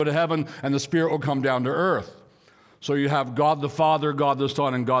to heaven, and the Spirit will come down to earth. So you have God the Father, God the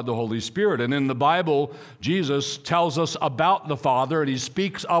Son, and God the Holy Spirit. And in the Bible, Jesus tells us about the Father, and he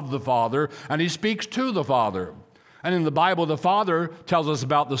speaks of the Father, and he speaks to the Father. And in the Bible, the Father tells us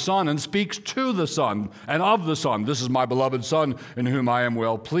about the Son and speaks to the Son and of the Son. This is my beloved Son in whom I am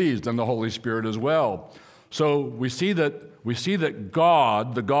well pleased, and the Holy Spirit as well. So we see that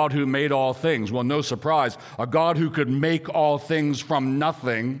God, the God who made all things, well, no surprise, a God who could make all things from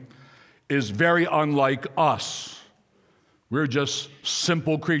nothing is very unlike us. We're just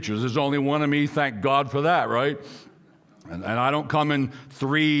simple creatures. There's only one of me, thank God for that, right? And I don't come in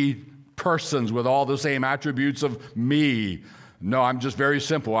three persons with all the same attributes of me. No, I'm just very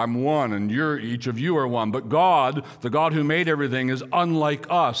simple. I'm one, and each of you are one. But God, the God who made everything, is unlike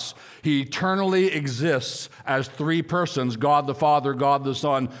us. He eternally exists as three persons, God the Father, God the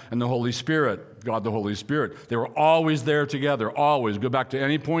Son, and the Holy Spirit. God the Holy Spirit. They were always there together, always. Go back to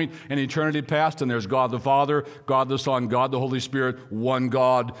any point in eternity past, and there's God the Father, God the Son, God the Holy Spirit, one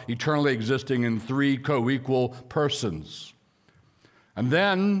God, eternally existing in three co-equal persons. And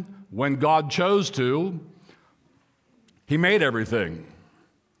then, when God chose to, he made everything.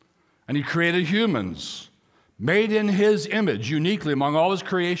 And he created humans, made in his image, uniquely among all his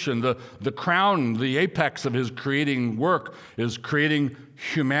creation. The crown, the apex of his creating work is creating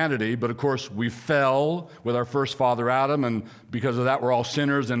humanity. But of course, we fell with our first father, Adam, and because of that, we're all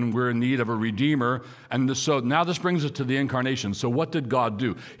sinners and we're in need of a redeemer. And so now this brings us to the incarnation. So what did God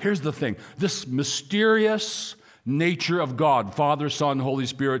do? Here's the thing. This mysterious nature of God, Father, Son, Holy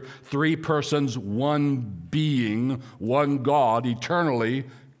Spirit, three persons, one being, one God, eternally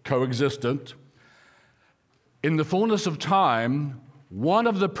coexistent. In the fullness of time, one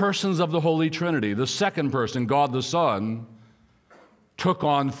of the persons of the Holy Trinity, the second person, God the Son, took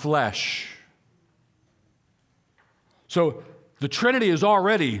on flesh. So the Trinity is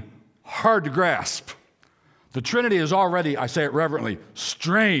already hard to grasp. The Trinity is already, I say it reverently,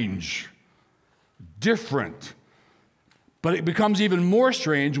 strange, different. But it becomes even more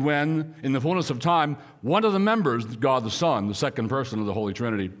strange when, in the fullness of time, one of the members, God the Son, the second person of the Holy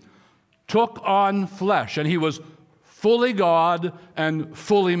Trinity, took on flesh, and he was fully God and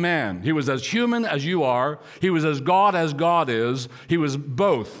fully man. He was as human as you are. He was as God is. He was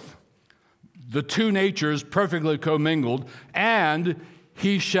both. The two natures perfectly commingled, and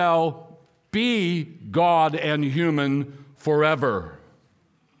he shall be God and human forever.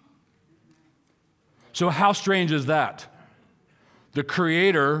 So how strange is that? The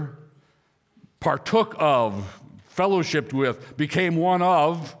Creator partook of, fellowshiped with, became one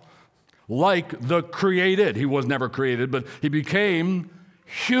of, like the created. He was never created, but he became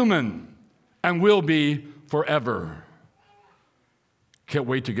human and will be forever. Can't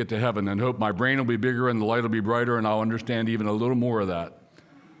wait to get to heaven and hope my brain will be bigger and the light will be brighter and I'll understand even a little more of that,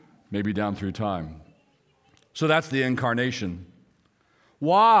 maybe down through time. So that's the incarnation.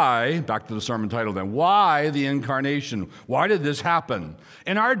 Why, back to the sermon title then, why the incarnation? Why did this happen?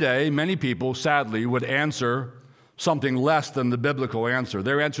 In our day, many people, sadly, would answer something less than the biblical answer.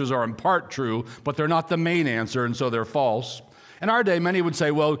 Their answers are in part true, but they're not the main answer, and so they're false. In our day, many would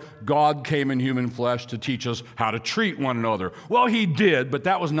say, well, God came in human flesh to teach us how to treat one another. Well, he did, but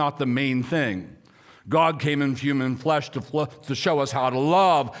that was not the main thing. God came in human flesh to show us how to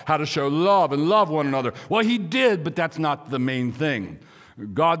love, how to show love and love one another. Well, he did, but that's not the main thing.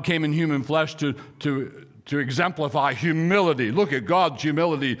 God came in human flesh to exemplify humility. Look at God's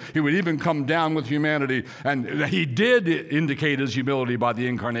humility. He would even come down with humanity. And he did indicate his humility by the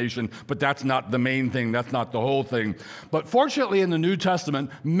incarnation, but that's not the main thing. That's not the whole thing. But fortunately, in the New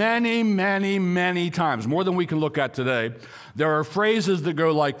Testament, many, many, many times, more than we can look at today, there are phrases that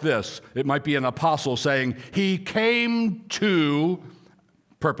go like this. It might be an apostle saying, he came to,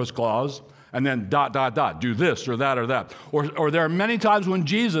 purpose clause, and then ... do this or that or that. Or there are many times when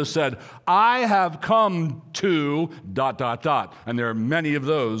Jesus said, I have come to ... And there are many of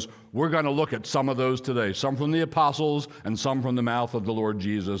those. We're going to look at some of those today, some from the apostles and some from the mouth of the Lord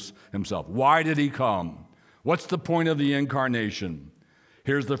Jesus himself. Why did he come? What's the point of the incarnation?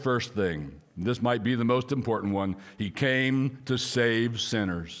 Here's the first thing. This might be the most important one. He came to save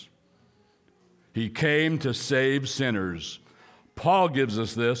sinners. He came to save sinners. Paul gives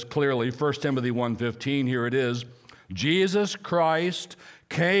us this clearly, 1 Timothy 1:15, here it is. Jesus Christ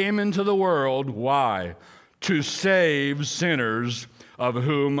came into the world, why? To save sinners, of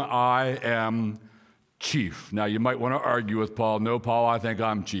whom I am chief. Now, you might want to argue with Paul. No, Paul, I think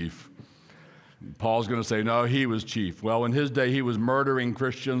I'm chief. Paul's going to say, no, he was chief. Well, in his day, he was murdering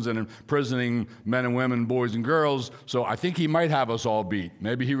Christians and imprisoning men and women, boys and girls, so I think he might have us all beat.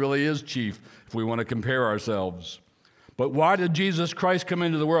 Maybe he really is chief if we want to compare ourselves. But why did Jesus Christ come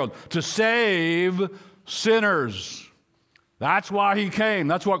into the world? To save sinners. That's why he came.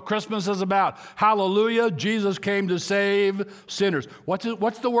 That's what Christmas is about. Hallelujah, Jesus came to save sinners.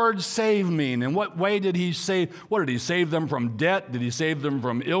 What's the word save mean? In what way did he save? What did he save them from debt? Did he save them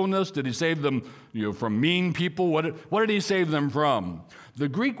from illness? Did he save them from mean people? What did he save them from? The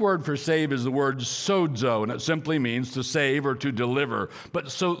Greek word for save is the word sozo, and it simply means to save or to deliver.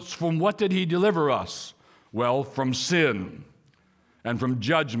 But so from what did he deliver us? Well, from sin and from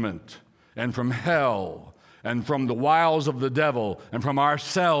judgment and from hell and from the wiles of the devil, and from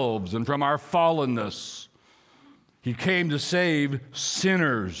ourselves, and from our fallenness. He came to save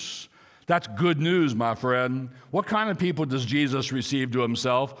sinners. That's good news, my friend. What kind of people does Jesus receive to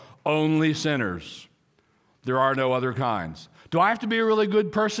himself? Only sinners. There are no other kinds. Do I have to be a really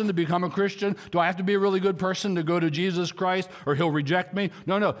good person to become a Christian? Do I have to be a really good person to go to Jesus Christ, or he'll reject me?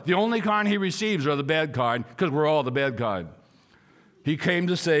 No. The only kind he receives are the bad kind, because we're all the bad kind. He came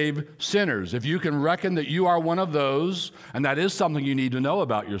to save sinners. If you can reckon that you are one of those, and that is something you need to know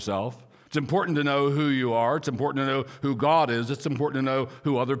about yourself, it's important to know who you are. It's important to know who God is. It's important to know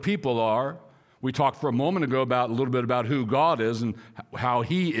who other people are. We talked for a moment ago a little bit about who God is and how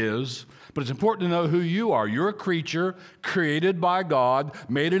he is. But it's important to know who you are. You're a creature created by God,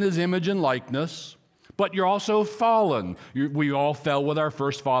 made in his image and likeness. But you're also fallen. We all fell with our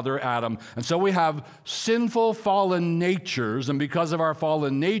first father, Adam. And so we have sinful, fallen natures. And because of our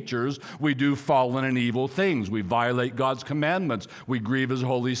fallen natures, we do fallen and evil things. We violate God's commandments. We grieve his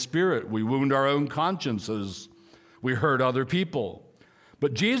Holy Spirit. We wound our own consciences. We hurt other people.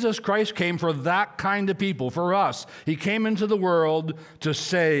 But Jesus Christ came for that kind of people, for us. He came into the world to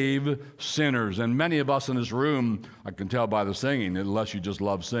save sinners. And many of us in this room, I can tell by the singing, unless you just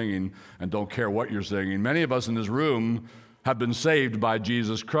love singing and don't care what you're singing, many of us in this room have been saved by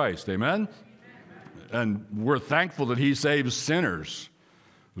Jesus Christ. Amen? And we're thankful that he saves sinners.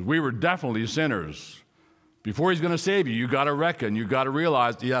 We were definitely sinners. Before he's going to save you, you got to reckon, you got to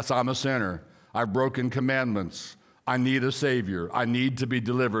realize, yes, I'm a sinner. I've broken commandments. I need a Savior. I need to be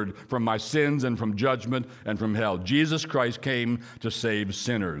delivered from my sins and from judgment and from hell. Jesus Christ came to save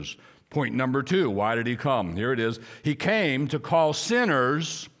sinners. Point number 2, why did he come? Here it is. He came to call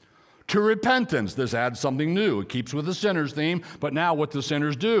sinners to repentance. This adds something new. It keeps with the sinners theme, but now what do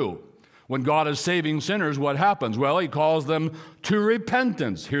sinners do? When God is saving sinners, what happens? Well, he calls them to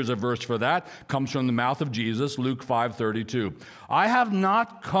repentance. Here's a verse for that. Comes from the mouth of Jesus, Luke 5:32. I have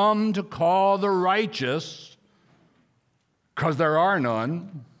not come to call the righteous, because there are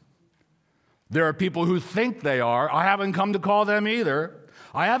none. There are people who think they are. I haven't come to call them either.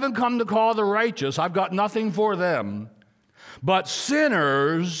 I haven't come to call the righteous. I've got nothing for them. But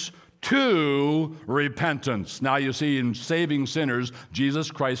sinners to repentance. Now you see, in saving sinners, Jesus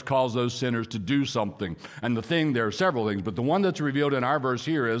Christ calls those sinners to do something. And there are several things, but the one that's revealed in our verse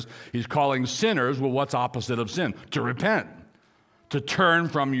here is he's calling sinners, well, what's opposite of sin? To repent, to turn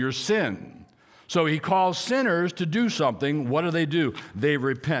from your sin. So he calls sinners to do something. What do? They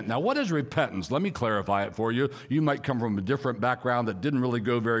repent. Now, what is repentance? Let me clarify it for you. You might come from a different background that didn't really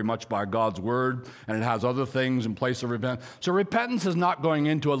go very much by God's word, and it has other things in place of repentance. So repentance is not going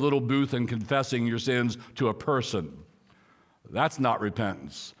into a little booth and confessing your sins to a person. That's not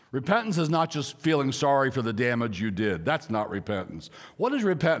repentance. Repentance is not just feeling sorry for the damage you did. That's not repentance. What is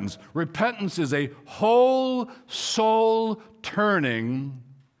repentance? Repentance is a whole soul turning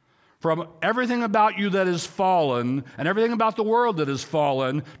from everything about you that is fallen and everything about the world that is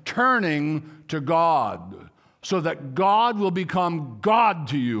fallen, turning to God so that God will become God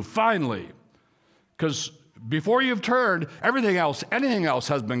to you finally. Because before you've turned, anything else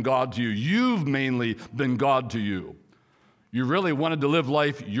has been God to you. You've mainly been God to you. You really wanted to live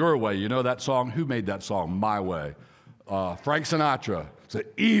life your way. You know that song? Who made that song? My Way. Frank Sinatra. It's an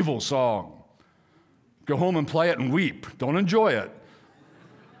evil song. Go home and play it and weep. Don't enjoy it.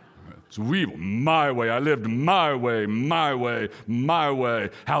 It's evil. My way. I lived my way, my way, my way.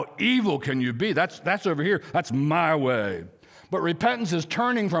 How evil can you be? That's over here. That's my way. But repentance is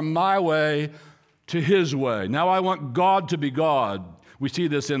turning from my way to his way. Now I want God to be God. We see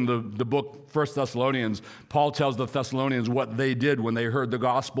this in the book 1 Thessalonians. Paul tells the Thessalonians what they did when they heard the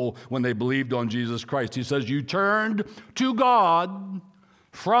gospel, when they believed on Jesus Christ. He says, you turned to God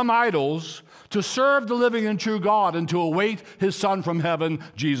from idols to serve the living and true God and to await his Son from heaven,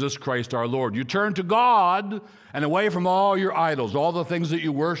 Jesus Christ our Lord. You turn to God and away from all your idols, all the things that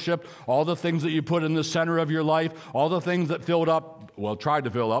you worship, all the things that you put in the center of your life, all the things that tried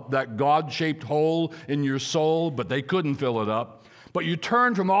to fill up that God-shaped hole in your soul, but they couldn't fill it up. But you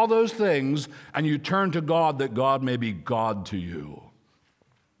turn from all those things and you turn to God that God may be God to you.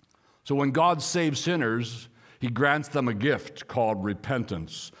 So when God saves sinners, He grants them a gift called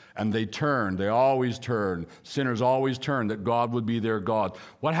repentance, and they turn. They always turn. Sinners always turn, that God would be their God.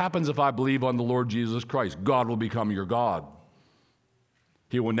 What happens if I believe on the Lord Jesus Christ? God will become your God.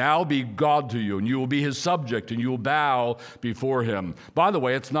 He will now be God to you, and you will be his subject, and you will bow before him. By the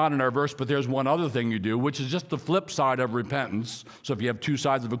way, it's not in our verse, but there's one other thing you do, which is just the flip side of repentance. So if you have two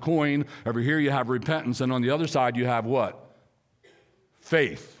sides of a coin, over here you have repentance, and on the other side you have what?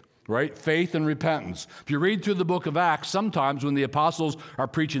 Faith. Right? Faith and repentance. If you read through the book of Acts, sometimes when the apostles are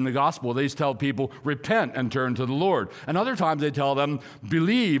preaching the gospel, they tell people, repent and turn to the Lord. And other times they tell them,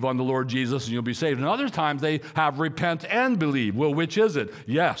 believe on the Lord Jesus and you'll be saved. And other times they have repent and believe. Well, which is it?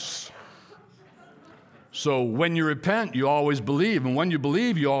 Yes. So when you repent, you always believe. And when you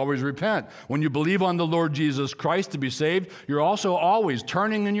believe, you always repent. When you believe on the Lord Jesus Christ to be saved, you're also always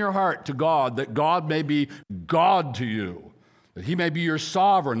turning in your heart to God, that God may be God to you. That he may be your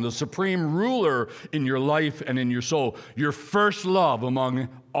sovereign, the supreme ruler in your life and in your soul, your first love among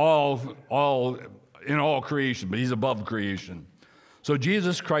all creation, but he's above creation. So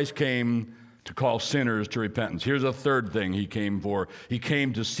Jesus Christ came to call sinners to repentance. Here's a third thing he came for. He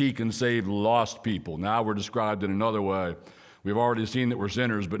came to seek and save lost people. Now we're described in another way. We've already seen that we're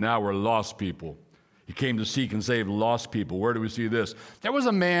sinners, but now we're lost people. He came to seek and save lost people. Where do we see this? There was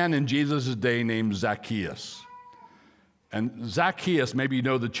a man in Jesus' day named Zacchaeus. And Zacchaeus, maybe you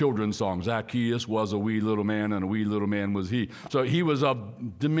know the children's song, Zacchaeus was a wee little man, and a wee little man was he. So he was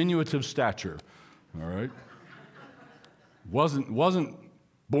of diminutive stature, all right? Wasn't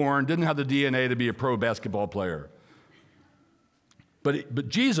born, didn't have the DNA to be a pro basketball player. But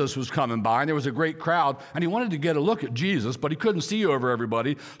Jesus was coming by, and there was a great crowd, and he wanted to get a look at Jesus, but he couldn't see over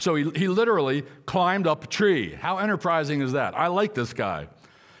everybody, so he literally climbed up a tree. How enterprising is that? I like this guy.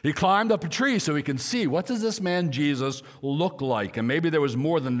 He climbed up a tree so he can see, what does this man Jesus look like? And maybe there was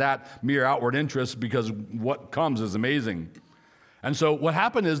more than that mere outward interest, because what comes is amazing. And so what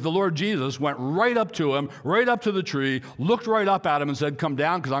happened is the Lord Jesus went right up to him, right up to the tree, looked right up at him and said, come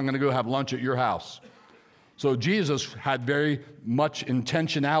down because I'm going to go have lunch at your house. So Jesus had very much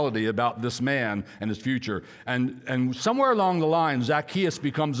intentionality about this man and his future. And somewhere along the line, Zacchaeus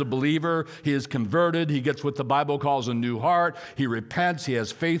becomes a believer. He is converted. He gets what the Bible calls a new heart. He repents. He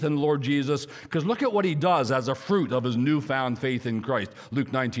has faith in the Lord Jesus. Because look at what he does as a fruit of his newfound faith in Christ.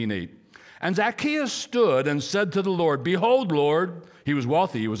 Luke 19:8. And Zacchaeus stood and said to the Lord, behold, Lord, he was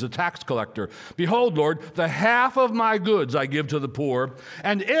wealthy, he was a tax collector. Behold, Lord, the half of my goods I give to the poor,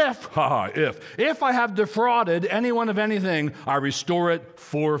 and if I have defrauded anyone of anything, I restore it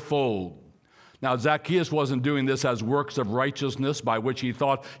fourfold. Now, Zacchaeus wasn't doing this as works of righteousness by which he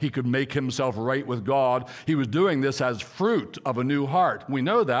thought he could make himself right with God. He was doing this as fruit of a new heart. We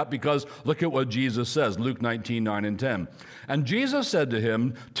know that because look at what Jesus says, Luke 19:9 and 10. And Jesus said to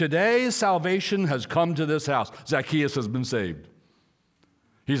him, today salvation has come to this house. Zacchaeus has been saved.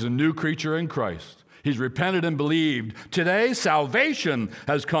 He's a new creature in Christ. He's repented and believed. Today, salvation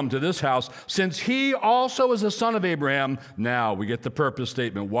has come to this house, since he also is a son of Abraham. Now we get the purpose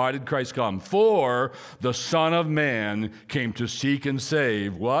statement. Why did Christ come? For the Son of Man came to seek and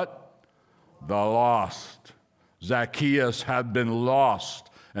save what? The lost. Zacchaeus had been lost,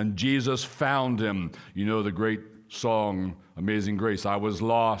 and Jesus found him. You know the great song, Amazing Grace. I was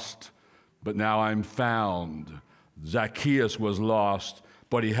lost, but now I'm found. Zacchaeus was lost,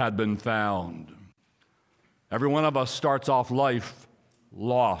 but he had been found. Every one of us starts off life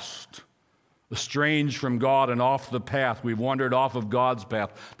lost, estranged from God and off the path. We've wandered off of God's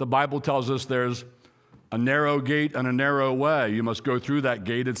path. The Bible tells us there's a narrow gate and a narrow way. You must go through that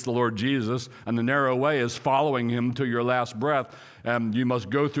gate. It's the Lord Jesus. And the narrow way is following him to your last breath. And you must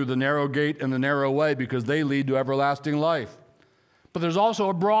go through the narrow gate and the narrow way because they lead to everlasting life. But there's also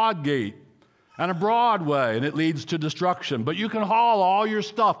a broad gate and a broad way, and it leads to destruction. But you can haul all your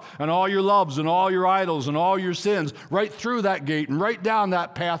stuff and all your loves and all your idols and all your sins right through that gate and right down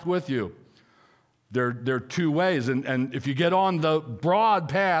that path with you. There are two ways, and if you get on the broad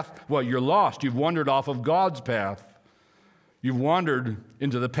path, well, you're lost. You've wandered off of God's path. You've wandered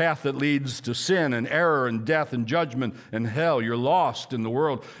into the path that leads to sin and error and death and judgment and hell. You're lost in the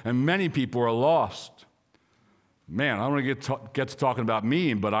world, and many people are lost. Man, I don't want to get to talking about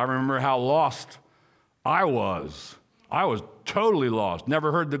me, but I remember how lost I was. I was totally lost.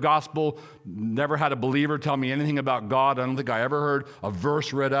 Never heard the gospel, never had a believer tell me anything about God. I don't think I ever heard a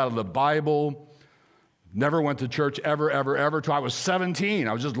verse read out of the Bible. Never went to church ever till I was 17.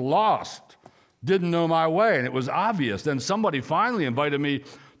 I was just lost. Didn't know my way, and it was obvious. Then somebody finally invited me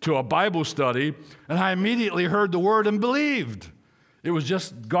to a Bible study, and I immediately heard the word and believed. It was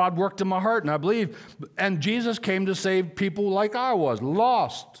just God worked in my heart, and I believed. And Jesus came to save people like I was,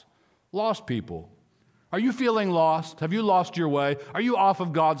 lost people. Are you feeling lost? Have you lost your way? Are you off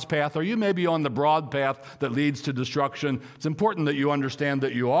of God's path? Are you maybe on the broad path that leads to destruction? It's important that you understand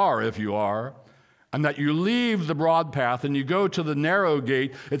that you are, if you are, and that you leave the broad path and you go to the narrow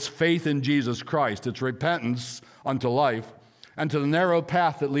gate. It's faith in Jesus Christ. It's repentance unto life, and to the narrow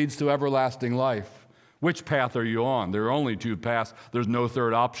path that leads to everlasting life. Which path are you on? There are only two paths. There's no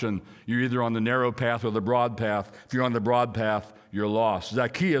third option. You're either on the narrow path or the broad path. If you're on the broad path, you're lost.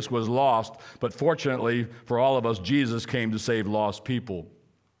 Zacchaeus was lost, but fortunately for all of us, Jesus came to save lost people.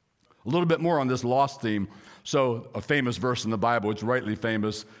 A little bit more on this lost theme. So a famous verse in the Bible, it's rightly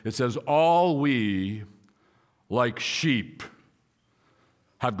famous. It says, all we like sheep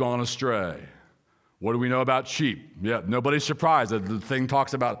have gone astray. What do we know about sheep? Yeah, nobody's surprised that the thing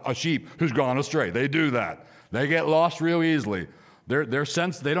talks about a sheep who's gone astray. They do that. They get lost real easily. Their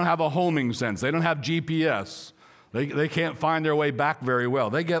sense, they don't have a homing sense. They don't have GPS. They can't find their way back very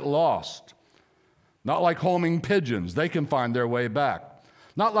well. They get lost. Not like homing pigeons. They can find their way back.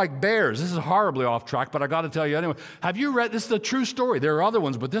 Not like bears. This is horribly off track, but I got to tell you anyway. Have you read, this is a true story. There are other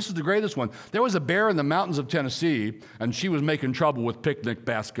ones, but this is the greatest one. There was a bear in the mountains of Tennessee, and she was making trouble with picnic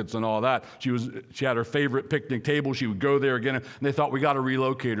baskets and all that. She had her favorite picnic table. She would go there again, and they thought, we got to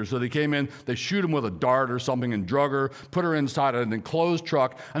relocate her. So they came in, they shoot him with a dart or something and drug her, put her inside an enclosed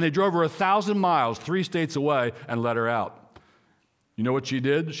truck, and they drove her 1,000 miles, 3 states away, and let her out. You know what she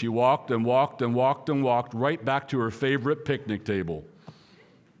did? She walked and walked and walked and walked right back to her favorite picnic table.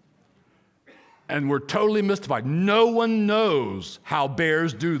 And we're totally mystified. No one knows how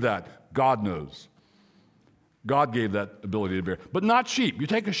bears do that. God knows. God gave that ability to bear. But not sheep. You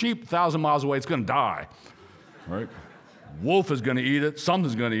take a sheep 1,000 miles away, it's going to die. Right? Wolf is going to eat it.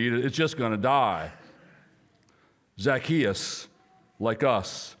 Something's going to eat it. It's just going to die. Zacchaeus, like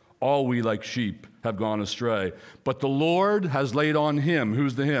us, all we like sheep have gone astray. But the Lord has laid on him,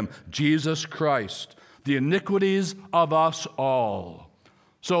 who's the him? Jesus Christ, the iniquities of us all.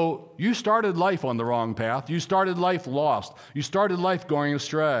 So you started life on the wrong path. You started life lost. You started life going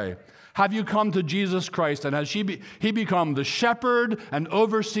astray. Have you come to Jesus Christ, and has he become the shepherd and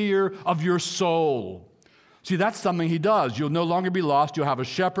overseer of your soul? See, that's something he does. You'll no longer be lost. You'll have a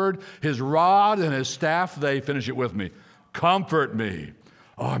shepherd. His rod and his staff, they finish it with me. Comfort me.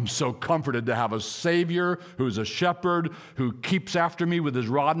 Oh, I'm so comforted to have a Savior who's a shepherd, who keeps after me with his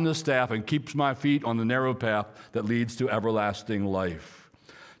rod and his staff and keeps my feet on the narrow path that leads to everlasting life.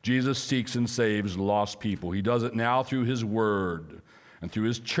 Jesus seeks and saves lost people. He does it now through his word and through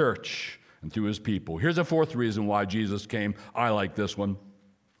his church and through his people. Here's a fourth reason why Jesus came. I like this one.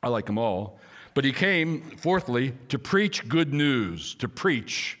 I like them all. But he came, fourthly, to preach good news, to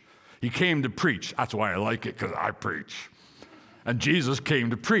preach. He came to preach. That's why I like it, because I preach. And Jesus came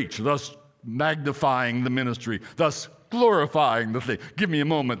to preach, thus magnifying the ministry, thus glorifying the thing. Give me a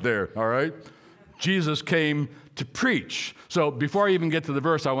moment there, all right? Jesus came to preach. So before I even get to the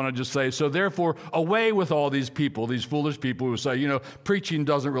verse, I want to just say, so therefore, away with all these people, these foolish people who say, preaching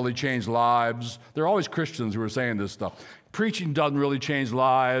doesn't really change lives. There are always Christians who are saying this stuff. Preaching doesn't really change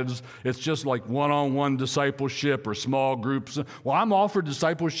lives. It's just like one-on-one discipleship or small groups. Well, I'm all for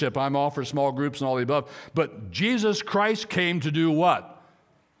discipleship. I'm all for small groups and all the above. But Jesus Christ came to do what?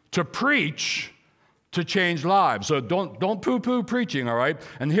 To preach, to change lives. So don't poo-poo preaching, all right?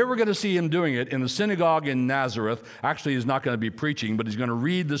 And here we're going to see him doing it in the synagogue in Nazareth. Actually, he's not going to be preaching, but he's going to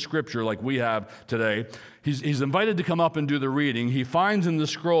read the scripture like we have today. He's invited to come up and do the reading. He finds in the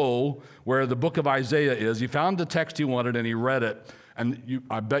scroll where the book of Isaiah is, he found the text he wanted and he read it. And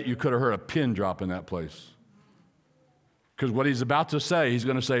I bet you could have heard a pin drop in that place. Because what he's about to say, he's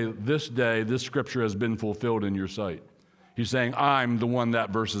going to say, this day, this scripture has been fulfilled in your sight. He's saying, I'm the one that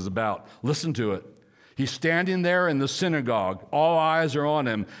verse is about. Listen to it. He's standing there in the synagogue. All eyes are on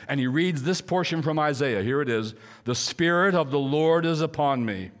him. And he reads this portion from Isaiah. Here it is. The Spirit of the Lord is upon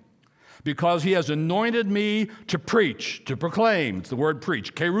me, because he has anointed me to preach, to proclaim. It's the word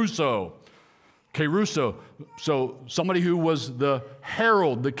preach. Keruso. So somebody who was the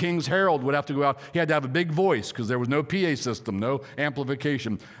herald, the king's herald, would have to go out. He had to have a big voice because there was no PA system, no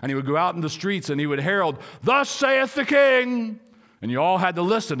amplification. And he would go out in the streets and he would herald, thus saith the king. And you all had to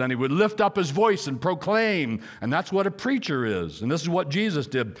listen, and he would lift up his voice and proclaim. And that's what a preacher is. And this is what Jesus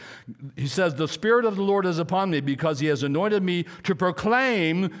did. He says, the Spirit of the Lord is upon me because he has anointed me to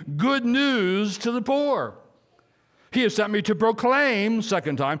proclaim good news to the poor. He has sent me to proclaim,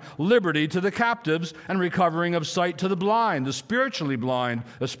 second time, liberty to the captives and recovering of sight to the blind, the spiritually blind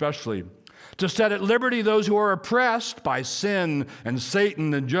especially. To set at liberty those who are oppressed by sin and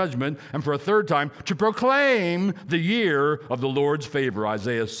Satan and judgment, and for a third time, to proclaim the year of the Lord's favor,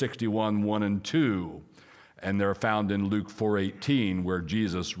 Isaiah 61, 1 and 2. And they're found in Luke 4:18, where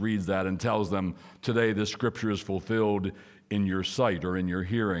Jesus reads that and tells them, today this scripture is fulfilled in your sight or in your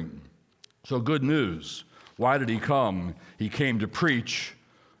hearing. So good news. Why did he come? He came to preach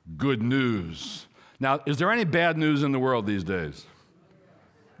good news. Now, is there any bad news in the world these days?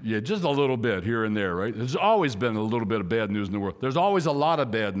 Yeah, just a little bit here and there, right? There's always been a little bit of bad news in the world. There's always a lot of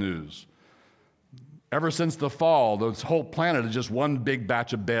bad news. Ever since the fall, this whole planet is just one big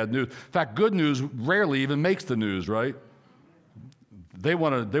batch of bad news. In fact, good news rarely even makes the news, right? They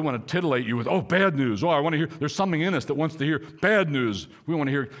want to titillate you with, oh, bad news. Oh, I want to hear, there's something in us that wants to hear bad news. We want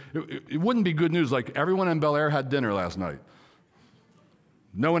to hear, it wouldn't be good news like everyone in Bel Air had dinner last night.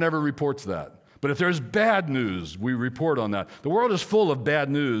 No one ever reports that. But if there's bad news, we report on that. The world is full of bad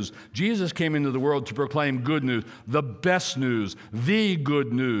news. Jesus came into the world to proclaim good news, the best news, the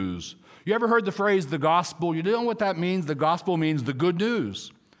good news. You ever heard the phrase, the gospel? You know what that means? The gospel means the good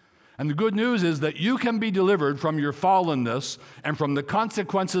news. And the good news is that you can be delivered from your fallenness and from the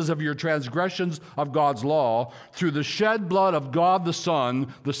consequences of your transgressions of God's law through the shed blood of God the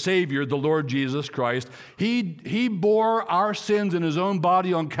Son, the Savior, the Lord Jesus Christ. He bore our sins in his own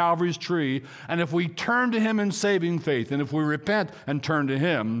body on Calvary's tree, and if we turn to him in saving faith, and if we repent and turn to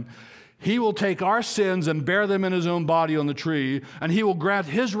him, he will take our sins and bear them in his own body on the tree, and he will grant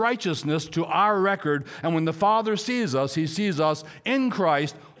his righteousness to our record. And when the Father sees us, he sees us in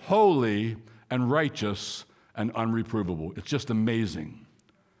Christ, holy and righteous and unreprovable. It's just amazing.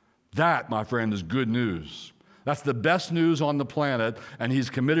 That, my friend, is good news. That's the best news on the planet, and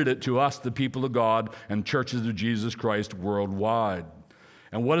he's committed it to us, the people of God, and churches of Jesus Christ worldwide.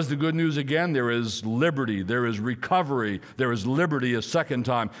 And what is the good news again? There is liberty, there is recovery, there is liberty a second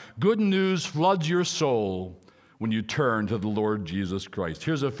time. Good news floods your soul when you turn to the Lord Jesus Christ.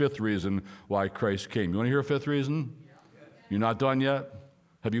 Here's a fifth reason why Christ came. You want to hear a fifth reason? You're not done yet?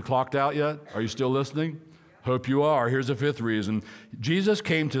 Have you clocked out yet? Are you still listening? Hope you are. Here's a fifth reason. Jesus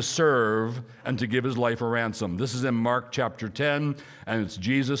came to serve and to give his life a ransom. This is in Mark chapter 10, and it's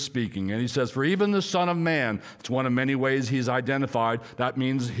Jesus speaking. And he says, for even the Son of Man, it's one of many ways he's identified. That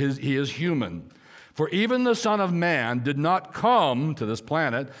means he is human. For even the Son of Man did not come to this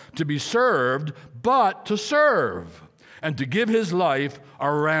planet to be served, but to serve and to give his life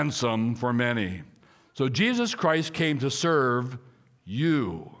a ransom for many. So Jesus Christ came to serve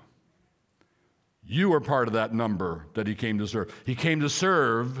you. You are part of that number that he came to serve. He came to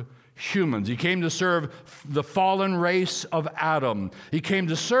serve humans. He came to serve the fallen race of Adam. He came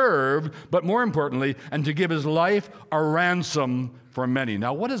to serve, but more importantly, and to give his life a ransom for many.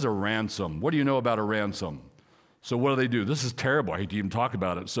 Now, what is a ransom? What do you know about a ransom? So what do? This is terrible. I hate to even talk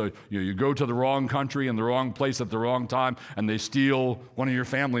about it. So you go to the wrong country in the wrong place at the wrong time, and they steal one of your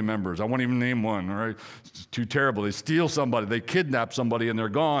family members. I won't even name one, all right? It's too terrible. They steal somebody. They kidnap somebody, and they're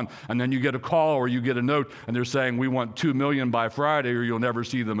gone. And then you get a call or you get a note, and they're saying, we want $2 million by Friday or you'll never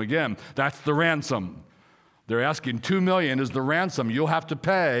see them again. That's the ransom. They're asking $2 million is the ransom you'll have to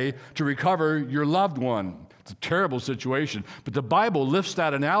pay to recover your loved one. It's a terrible situation, but the Bible lifts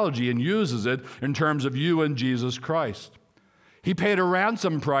that analogy and uses it in terms of you and Jesus Christ. He paid a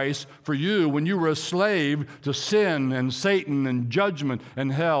ransom price for you when you were a slave to sin and Satan and judgment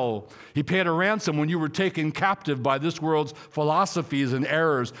and hell. He paid a ransom when you were taken captive by this world's philosophies and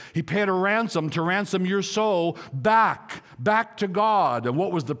errors. He paid a ransom to ransom your soul back to God. And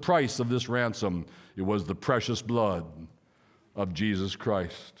what was the price of this ransom? It was the precious blood of Jesus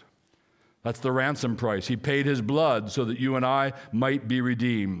Christ. That's the ransom price. He paid his blood so that you and I might be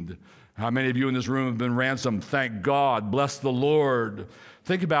redeemed. How many of you in this room have been ransomed? Thank God. Bless the Lord.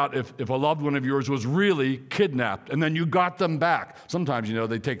 Think about if a loved one of yours was really kidnapped and then you got them back. Sometimes,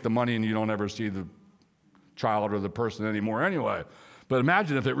 they take the money and you don't ever see the child or the person anymore anyway. But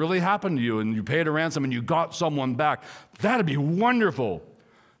imagine if it really happened to you and you paid a ransom and you got someone back. That'd be wonderful.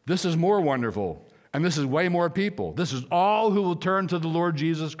 This is more wonderful. And this is way more people. This is all who will turn to the Lord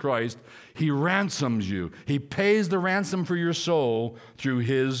Jesus Christ. He ransoms you. He pays the ransom for your soul through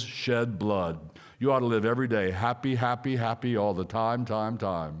his shed blood. You ought to live every day happy, happy, happy all the time.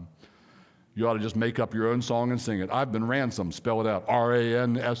 You ought to just make up your own song and sing it. I've been ransomed. Spell it out.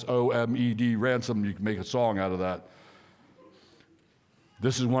 R-A-N-S-O-M-E-D, ransomed. You can make a song out of that.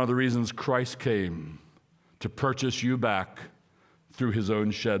 This is one of the reasons Christ came, to purchase you back through his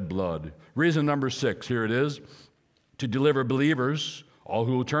own shed blood. Reason number 6, here it is, to deliver believers, all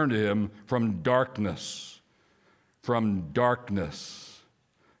who will turn to him, from darkness. From darkness.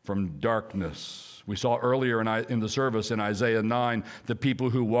 From darkness. We saw earlier in the service in Isaiah 9, the people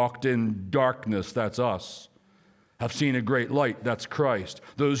who walked in darkness, that's us, have seen a great light, that's Christ.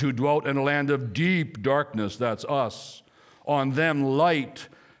 Those who dwelt in a land of deep darkness, that's us. On them light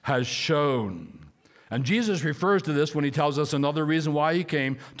has shone. And Jesus refers to this when he tells us another reason why he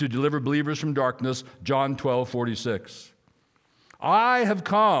came, to deliver believers from darkness, John 12:46. I have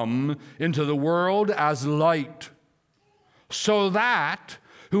come into the world as light, so that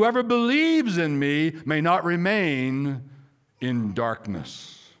whoever believes in me may not remain in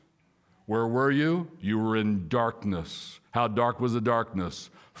darkness. Where were you? You were in darkness. How dark was the darkness?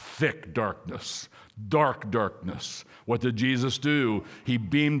 Thick darkness. Dark darkness. What did Jesus do? He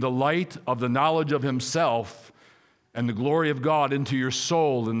beamed the light of the knowledge of himself and the glory of God into your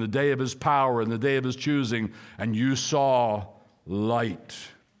soul in the day of his power, in the day of his choosing, and you saw light.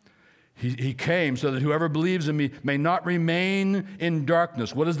 He came so that whoever believes in me may not remain in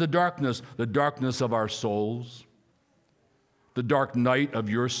darkness. What is the darkness? The darkness of our souls. The dark night of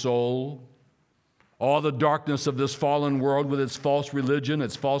your soul. All the darkness of this fallen world with its false religion,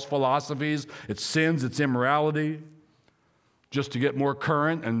 its false philosophies, its sins, its immorality. Just to get more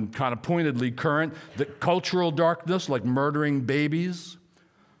current and kind of pointedly current, the cultural darkness like murdering babies.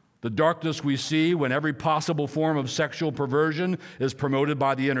 The darkness we see when every possible form of sexual perversion is promoted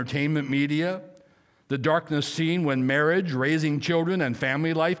by the entertainment media. The darkness seen when marriage, raising children, and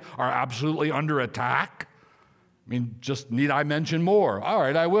family life are absolutely under attack. I mean, just need I mention more? All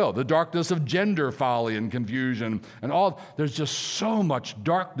right, I will. The darkness of gender folly and confusion and all. There's just so much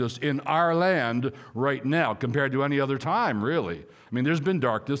darkness in our land right now compared to any other time, really. I mean, there's been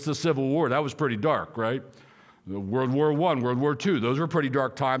darkness. The Civil War, that was pretty dark, right? World War I, World War II, those were pretty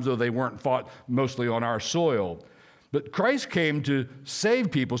dark times, though they weren't fought mostly on our soil. But Christ came to save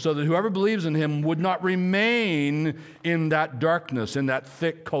people so that whoever believes in him would not remain in that darkness, in that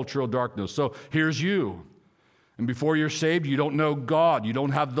thick cultural darkness. So here's you. And before you're saved, you don't know God. You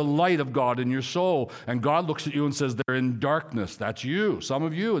don't have the light of God in your soul. And God looks at you and says, they're in darkness. That's you. Some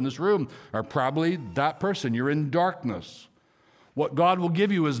of you in this room are probably that person. You're in darkness. What God will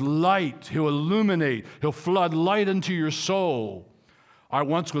give you is light. He'll illuminate. He'll flood light into your soul. I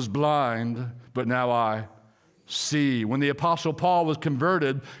once was blind, but now I see. When the Apostle Paul was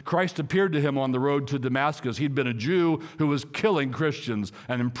converted, Christ appeared to him on the road to Damascus. He'd been a Jew who was killing Christians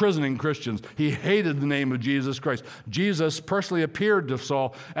and imprisoning Christians. He hated the name of Jesus Christ. Jesus personally appeared to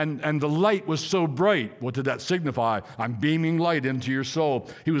Saul, and the light was so bright. What did that signify? I'm beaming light into your soul.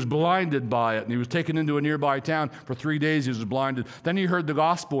 He was blinded by it, and he was taken into a nearby town. For 3 days he was blinded. Then he heard the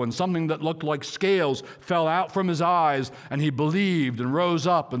gospel, and something that looked like scales fell out from his eyes, and he believed and rose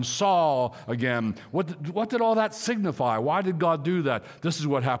up and saw again. What did all that signify? Why did God do that? This is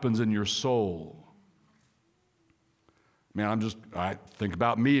what happens in your soul. Man, I think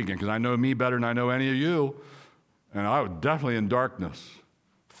about me again, because I know me better than I know any of you. And I was definitely in darkness,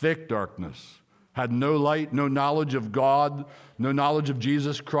 thick darkness. Had no light, no knowledge of God, no knowledge of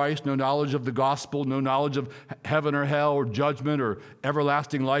Jesus Christ, no knowledge of the gospel, no knowledge of heaven or hell or judgment or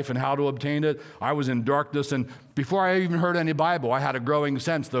everlasting life and how to obtain it. I was in darkness, and before I even heard any Bible, I had a growing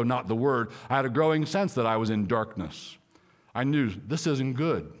sense, though not the word, I had a growing sense that I was in darkness. I knew this isn't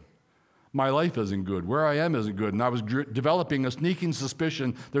good. My life isn't good. Where I am isn't good. And I was developing a sneaking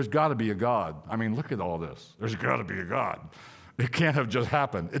suspicion there's got to be a God. I mean, look at all this. There's got to be a God. It can't have just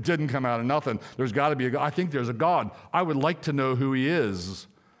happened. It didn't come out of nothing. There's got to be a God. I think there's a God. I would like to know who he is.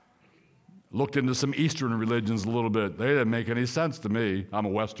 Looked into some Eastern religions a little bit. They didn't make any sense to me. I'm a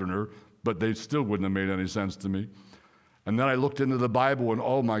Westerner, but they still wouldn't have made any sense to me. And then I looked into the Bible, and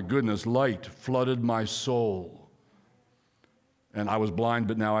oh my goodness, light flooded my soul. And I was blind,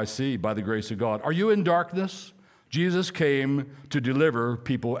 but now I see by the grace of God. Are you in darkness? Jesus came to deliver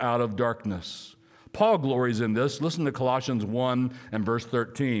people out of darkness. Paul glories in this. Listen to Colossians 1 and verse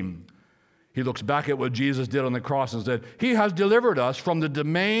 13. He looks back at what Jesus did on the cross and said, he has delivered us from the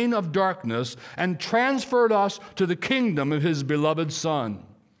domain of darkness and transferred us to the kingdom of his beloved Son.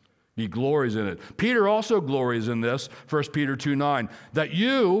 He glories in it. Peter also glories in this, 1 Peter 2:9, that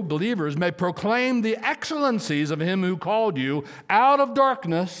you, believers, may proclaim the excellencies of him who called you out of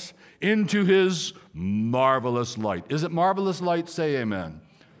darkness into his marvelous light. Is it marvelous light? Say amen.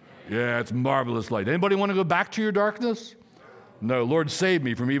 Yeah, it's marvelous light. Anybody want to go back to your darkness? No, Lord, save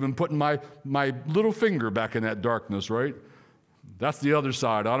me from even putting my little finger back in that darkness, right? That's the other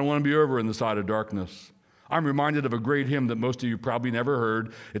side. I don't want to be over in the side of darkness. I'm reminded of a great hymn that most of you probably never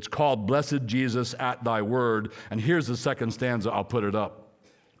heard. It's called Blessed Jesus at Thy Word. And here's the second stanza. I'll put it up.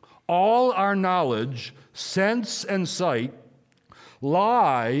 All our knowledge, sense, and sight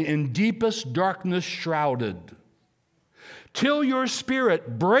lie in deepest darkness shrouded, till your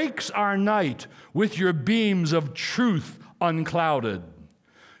Spirit breaks our night with your beams of truth unclouded.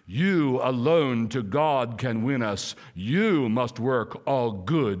 You alone to God can win us. You must work all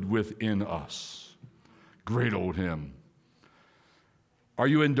good within us. Great old hymn. Are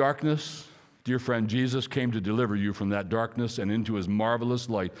you in darkness? Dear friend, Jesus came to deliver you from that darkness and into his marvelous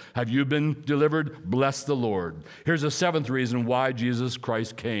light. Have you been delivered? Bless the Lord. Here's a seventh reason why Jesus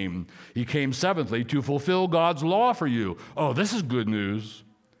Christ came. He came, seventhly, to fulfill God's law for you. Oh, this is good news.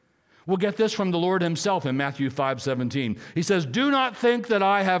 We'll get this from the Lord himself in Matthew 5:17. He says, do not think that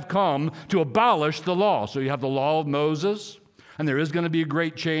I have come to abolish the law. So you have the law of Moses, and there is going to be a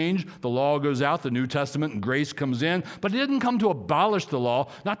great change. The law goes out, the New Testament, and grace comes in. But he didn't come to abolish the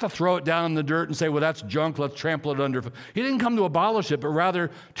law, not to throw it down in the dirt and say, well, that's junk, let's trample it under. He didn't come to abolish it, but rather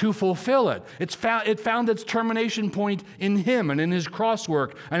to fulfill it. It found its termination point in him and in his cross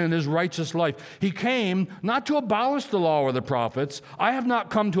work and in his righteous life. He came not to abolish the law or the prophets. I have not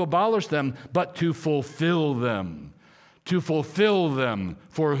come to abolish them, but to fulfill them. To fulfill them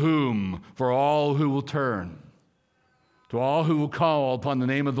for whom? For all who will turn. To all who will call upon the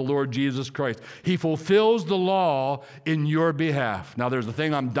name of the Lord Jesus Christ. He fulfills the law in your behalf. Now, there's a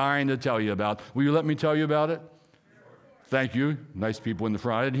thing I'm dying to tell you about. Will you let me tell you about it? Thank you. Nice people in the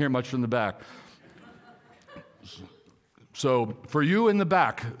front. I didn't hear much from the back. So, for you in the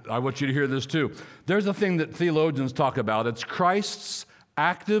back, I want you to hear this too. There's a thing that theologians talk about. It's Christ's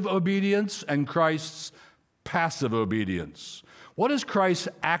active obedience and Christ's passive obedience. What is Christ's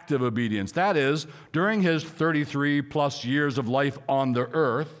active obedience? That is, during his 33 plus years of life on the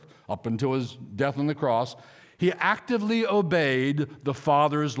earth, up until his death on the cross, he actively obeyed the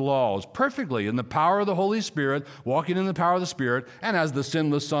Father's laws perfectly in the power of the Holy Spirit, walking in the power of the Spirit, and as the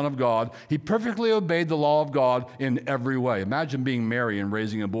sinless Son of God, he perfectly obeyed the law of God in every way. Imagine being Mary and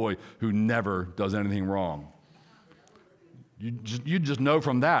raising a boy who never does anything wrong. You just know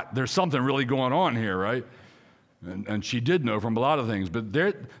from that there's something really going on here, right? And she did know from a lot of things. But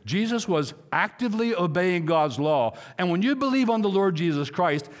Jesus was actively obeying God's law. And when you believe on the Lord Jesus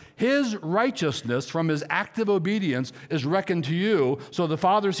Christ, his righteousness from his active obedience is reckoned to you. So the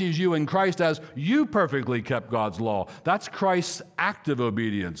Father sees you in Christ as you perfectly kept God's law. That's Christ's active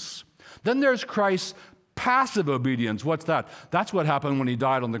obedience. Then there's Christ's passive obedience. What's that? That's what happened when he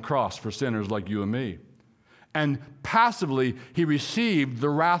died on the cross for sinners like you and me. And passively, he received the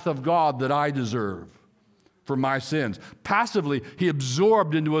wrath of God that I deserve for my sins. Passively, he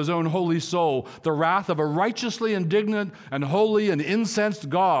absorbed into his own holy soul the wrath of a righteously indignant and holy and incensed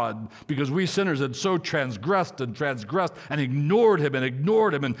God, because we sinners had so transgressed and ignored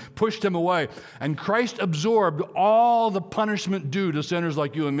him and pushed him away. And Christ absorbed all the punishment due to sinners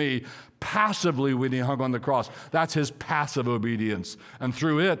like you and me passively when he hung on the cross. That's his passive obedience. And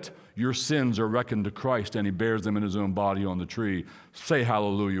through it, your sins are reckoned to Christ, and he bears them in his own body on the tree. Say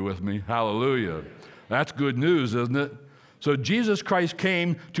hallelujah with me. Hallelujah. That's good news, isn't it? So Jesus Christ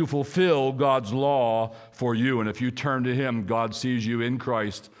came to fulfill God's law for you. And if you turn to him, God sees you in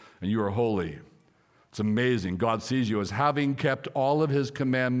Christ and you are holy. It's amazing. God sees you as having kept all of his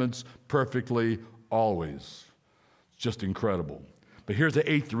commandments perfectly always. It's just incredible. But here's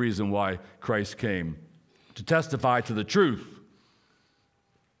the eighth reason why Christ came: to testify to the truth.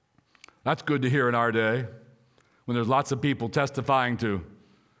 That's good to hear in our day when there's lots of people testifying to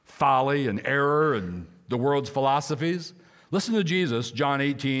folly and error and the world's philosophies. Listen to Jesus, John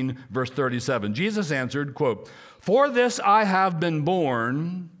 18, verse 37. Jesus answered, quote, "For this I have been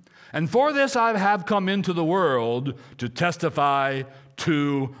born, and for this I have come into the world, to testify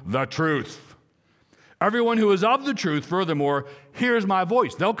to the truth. Everyone who is of the truth, furthermore, hears my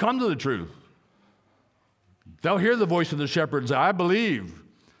voice." They'll come to the truth. They'll hear the voice of the shepherd and say, "I believe."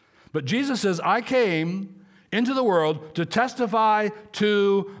 But Jesus says, "I came into the world to testify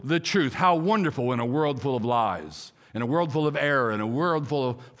to the truth." How wonderful in a world full of lies, in a world full of error, in a world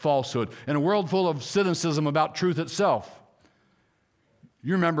full of falsehood, in a world full of cynicism about truth itself.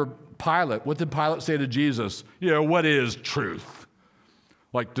 You remember Pilate. What did Pilate say to Jesus? What is truth?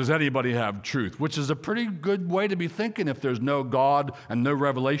 Like, does anybody have truth? Which is a pretty good way to be thinking if there's no God and no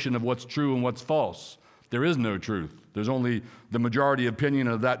revelation of what's true and what's false. There is no truth. There's only the majority opinion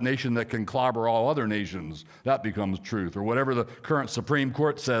of that nation that can clobber all other nations. That becomes truth. Or whatever the current Supreme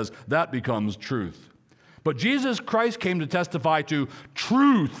Court says, that becomes truth. But Jesus Christ came to testify to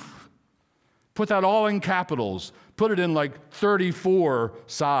truth. Put that all in capitals. Put it in like 34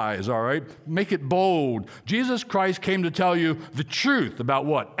 size, all right? Make it bold. Jesus Christ came to tell you the truth about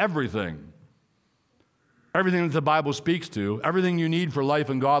what? Everything. Everything that the Bible speaks to, everything you need for life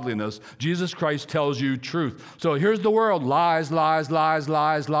and godliness, Jesus Christ tells you truth. So here's the world: lies, lies, lies,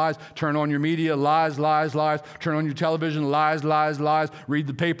 lies, lies. Turn on your media: lies, lies, lies. Turn on your television: lies, lies, lies. Read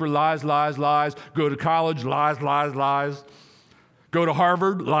the paper: lies, lies, lies. Go to college: lies, lies, lies. Go to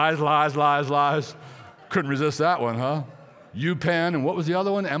Harvard: lies, lies, lies, lies. Couldn't resist that one, huh? UPenn, and what was the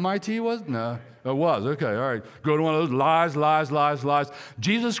other one? MIT was? No, it was. Okay, all right. Go to one of those lies, lies, lies, lies.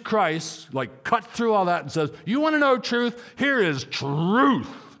 Jesus Christ, cut through all that and says, you want to know truth? Here is truth.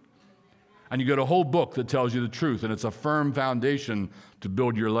 And you get a whole book that tells you the truth, and it's a firm foundation to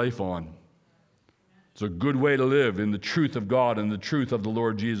build your life on. It's a good way to live in the truth of God and the truth of the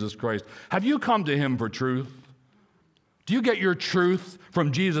Lord Jesus Christ. Have you come to him for truth? Do you get your truth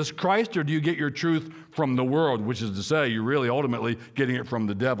from Jesus Christ, or do you get your truth from the world, which is to say you're really ultimately getting it from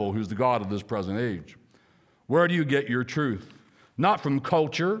the devil, who's the God of this present age? Where do you get your truth? Not from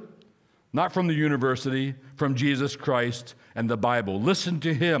culture, not from the university, from Jesus Christ and the Bible. Listen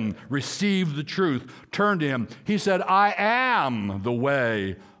to him, receive the truth, turn to him. He said, I am the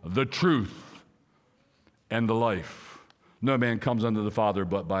way, the truth, and the life. No man comes unto the Father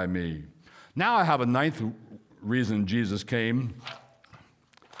but by me. Now I have a ninth reason Jesus came.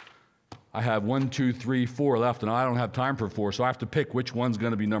 I have 1, 2, 3, 4 left, and I don't have time for 4, so I have to pick which one's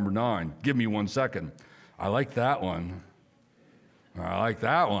going to be number 9. Give me 1 second. I like that one. I like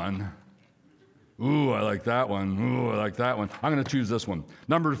that one. Ooh, I like that one. Ooh, I like that one. I'm going to choose this one.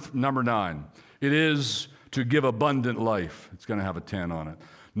 Number 9. It is to give abundant life. It's going to have a 10 on it.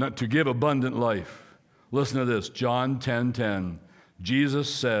 Not to give abundant life. Listen to this. John 10:10.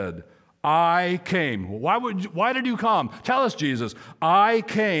 Jesus said, I came. Why did you come? Tell us, Jesus. I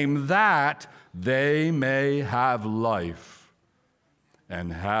came that they may have life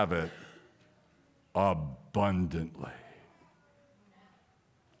and have it abundantly.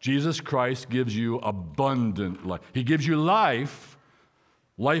 Jesus Christ gives you abundant life. He gives you life,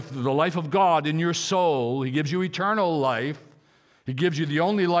 the life of God in your soul. He gives you eternal life. He gives you the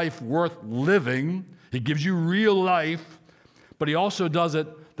only life worth living. He gives you real life, but he also does it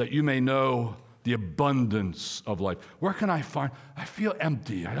that you may know the abundance of life. Where can I find? I feel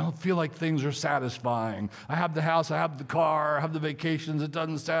empty. I don't feel like things are satisfying. I have the house, I have the car, I have the vacations. It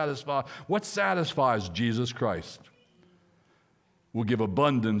doesn't satisfy. What satisfies? Jesus Christ will give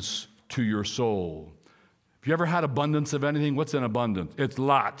abundance to your soul. Have you ever had abundance of anything? What's in abundance? It's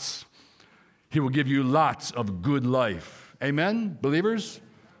lots. He will give you lots of good life. Amen, believers?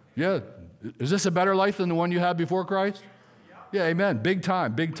 Yeah. Is this a better life than the one you had before Christ? Yeah, amen. Big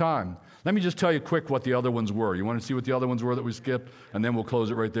time, big time. Let me just tell you quick what the other ones were. You want to see what the other ones were that we skipped? And then we'll close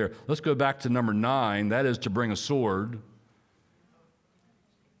it right there. Let's go back to number 9. That is to bring a sword.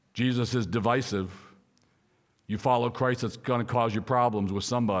 Jesus is divisive. You follow Christ, it's going to cause you problems with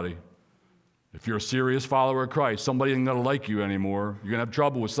somebody. If you're a serious follower of Christ, somebody isn't going to like you anymore. You're going to have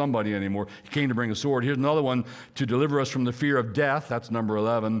trouble with somebody anymore. He came to bring a sword. Here's another one, to deliver us from the fear of death. That's number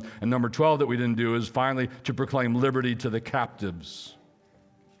 11. And number 12 that we didn't do is finally to proclaim liberty to the captives.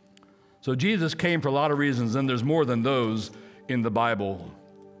 So Jesus came for a lot of reasons, and there's more than those in the Bible.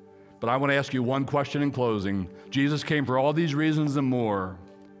 But I want to ask you one question in closing. Jesus came for all these reasons and more.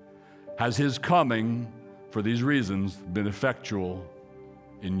 Has his coming for these reasons been effectual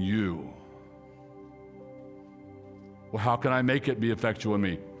in you? Well, how can I make it be effectual in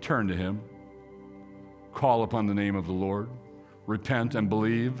me? Turn to him. Call upon the name of the Lord. Repent and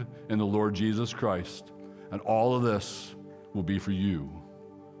believe in the Lord Jesus Christ. And all of this will be for you.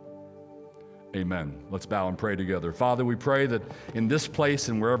 Amen. Let's bow and pray together. Father, we pray that in this place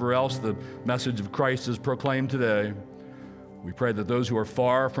and wherever else the message of Christ is proclaimed today, we pray that those who are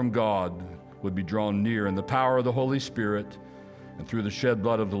far from God would be drawn near in the power of the Holy Spirit and through the shed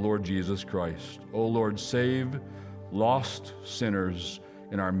blood of the Lord Jesus Christ. O Lord, save lost sinners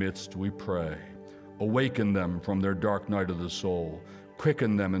in our midst, we pray. Awaken them from their dark night of the soul.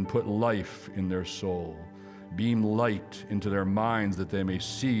 Quicken them and put life in their soul. Beam light into their minds that they may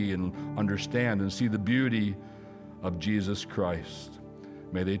see and understand and see the beauty of Jesus Christ.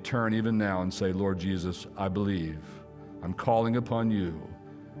 May they turn even now and say, Lord Jesus, I believe. I'm calling upon you.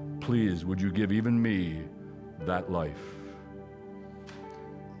 Please, would you give even me that life?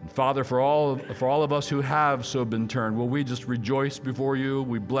 And Father, for all of us who have so been turned, will we just rejoice before you?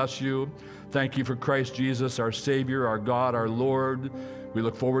 We bless you. Thank you for Christ Jesus, our Savior, our God, our Lord. We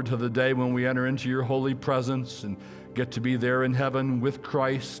look forward to the day when we enter into your holy presence and get to be there in heaven with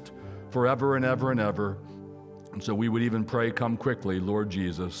Christ forever and ever and ever. And so we would even pray, come quickly, Lord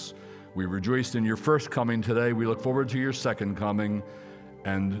Jesus. We rejoiced in your first coming today. We look forward to your second coming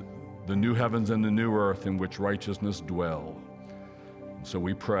and the new heavens and the new earth in which righteousness dwell. And so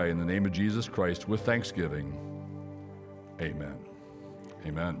we pray in the name of Jesus Christ with thanksgiving. Amen.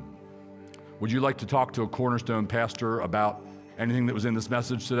 Amen. Would you like to talk to a Cornerstone pastor about anything that was in this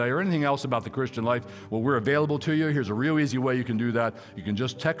message today or anything else about the Christian life, well, we're available to you. Here's a real easy way you can do that. You can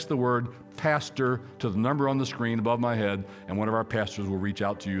just text the word pastor to the number on the screen above my head, and one of our pastors will reach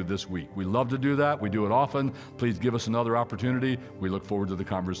out to you this week. We love to do that. We do it often. Please give us another opportunity. We look forward to the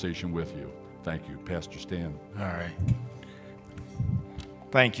conversation with you. Thank you. Pastor Stan. All right.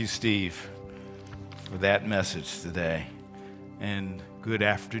 Thank you, Steve, for that message today. And good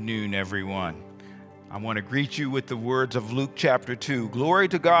afternoon, everyone. I want to greet you with the words of Luke chapter 2. Glory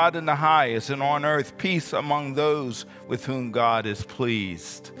to God in the highest, and on earth peace among those with whom God is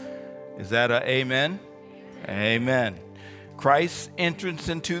pleased. Is that a amen? Amen. Christ's entrance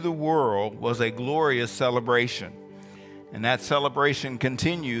into the world was a glorious celebration. And that celebration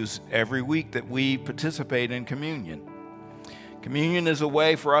continues every week that we participate in communion. Communion is a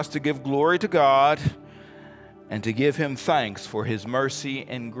way for us to give glory to God and to give him thanks for his mercy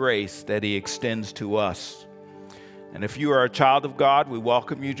and grace that he extends to us. And if you are a child of God, we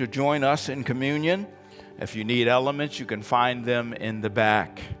welcome you to join us in communion. If you need elements, you can find them in the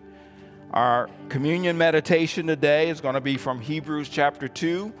back. Our communion meditation today is going to be from Hebrews chapter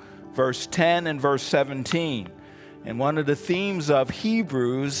 2, verse 10 and verse 17. And one of the themes of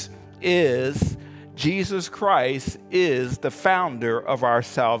Hebrews is Jesus Christ is the founder of our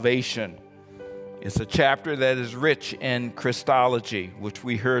salvation. It's a chapter that is rich in Christology, which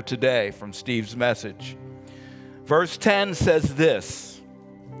we heard today from Steve's message. Verse 10 says this,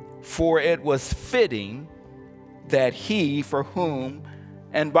 "For it was fitting that he, for whom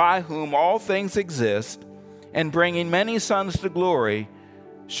and by whom all things exist, and bringing many sons to glory,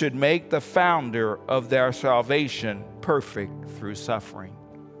 should make the founder of their salvation perfect through suffering."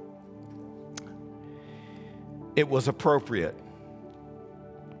 It was appropriate.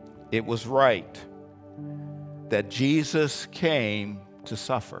 It was right that Jesus came to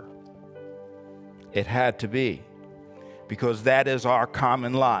suffer. It had to be, because that is our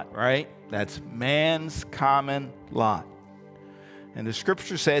common lot, right? That's man's common lot. And the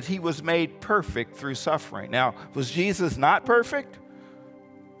scripture said he was made perfect through suffering. Now, was Jesus not perfect?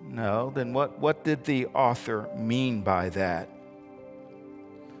 No. Then what did the author mean by that?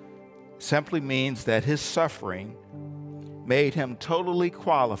 Simply means that his suffering made him totally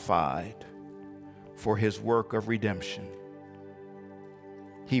qualified for his work of redemption.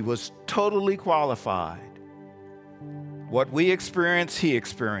 He was totally qualified. What we experience, he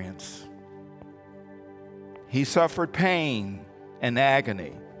experienced. He suffered pain and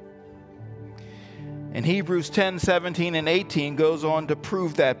agony. And Hebrews 10, 17, and 18 goes on to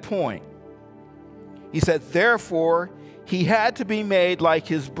prove that point. He said, "Therefore, he had to be made like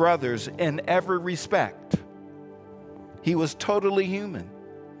his brothers in every respect." He was totally human.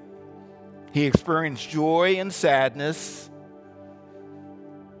 He experienced joy and sadness.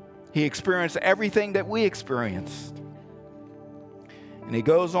 He experienced everything that we experienced. And he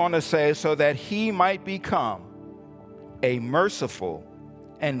goes on to say, so that he might become a merciful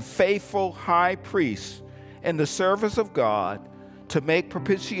and faithful high priest in the service of God to make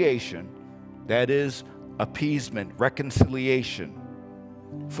propitiation, that is, appeasement, reconciliation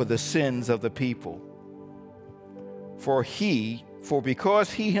for the sins of the people. For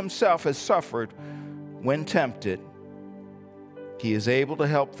because he himself has suffered when tempted, he is able to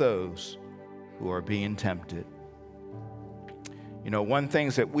help those who are being tempted. You know, one thing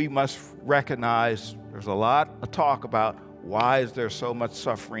that we must recognize, there's a lot of talk about why is there so much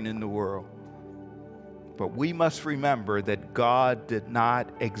suffering in the world. But we must remember that God did not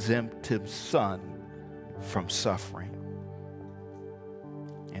exempt his son from suffering.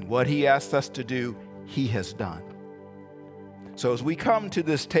 And what he asked us to do, he has done. So as we come to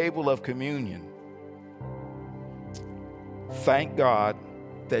this table of communion, thank God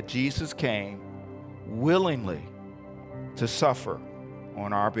that Jesus came willingly to suffer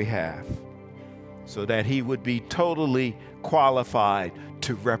on our behalf so that he would be totally qualified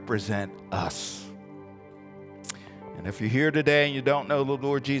to represent us. And if you're here today and you don't know the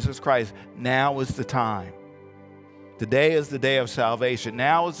Lord Jesus Christ, now is the time. Today is the day of salvation.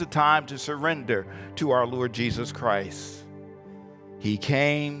 Now is the time to surrender to our Lord Jesus Christ. He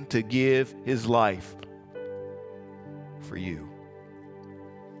came to give his life for you.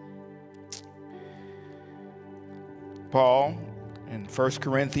 Paul in 1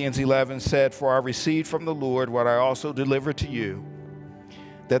 Corinthians 11 said, "For I received from the Lord what I also delivered to you,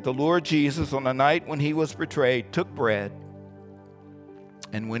 that the Lord Jesus, on the night when he was betrayed, took bread,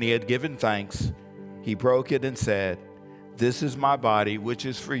 and when he had given thanks, he broke it and said, 'This is my body, which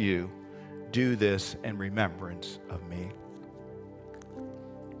is for you. Do this in remembrance of me.'"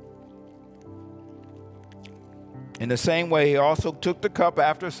 In the same way, he also took the cup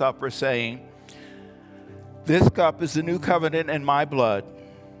after supper, saying, This cup is the new covenant in my blood.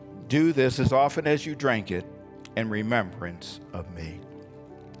 Do this as often as you drink it in remembrance of me.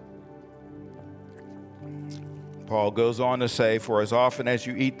 Paul goes on to say, for as often as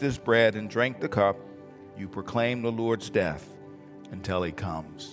you eat this bread and drink the cup, you proclaim the Lord's death until he comes.